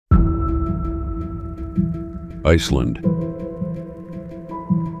Iceland.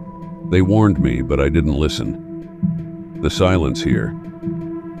 They warned me, but I didn't listen. The silence here,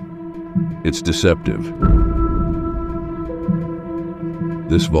 it's deceptive.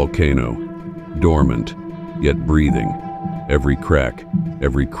 This volcano, dormant, yet breathing, every crack,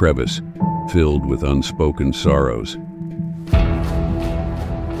 every crevice, filled with unspoken sorrows.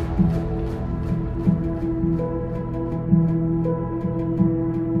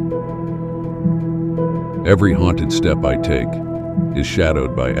 Every haunted step I take is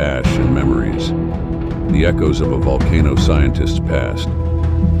shadowed by ash and memories, the echoes of a volcano scientist's past.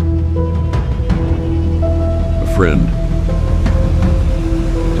 A friend,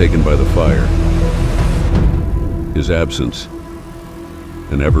 taken by the fire, his absence,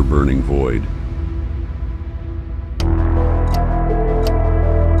 an ever-burning void.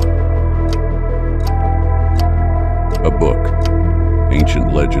 A book,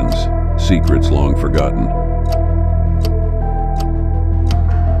 ancient legends, secrets long forgotten.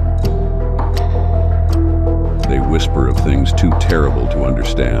 They whisper of things too terrible to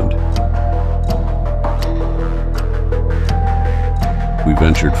understand. We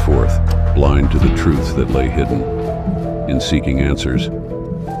ventured forth, blind to the truths that lay hidden. In seeking answers,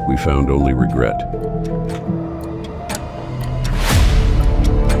 we found only regret.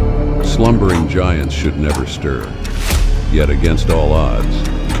 Slumbering giants should never stir, yet against all odds,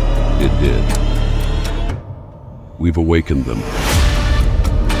 it did. We've awakened them.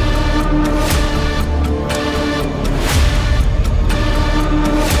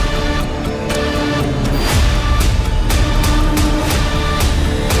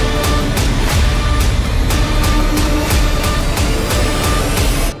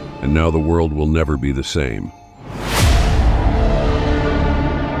 And now the world will never be the same.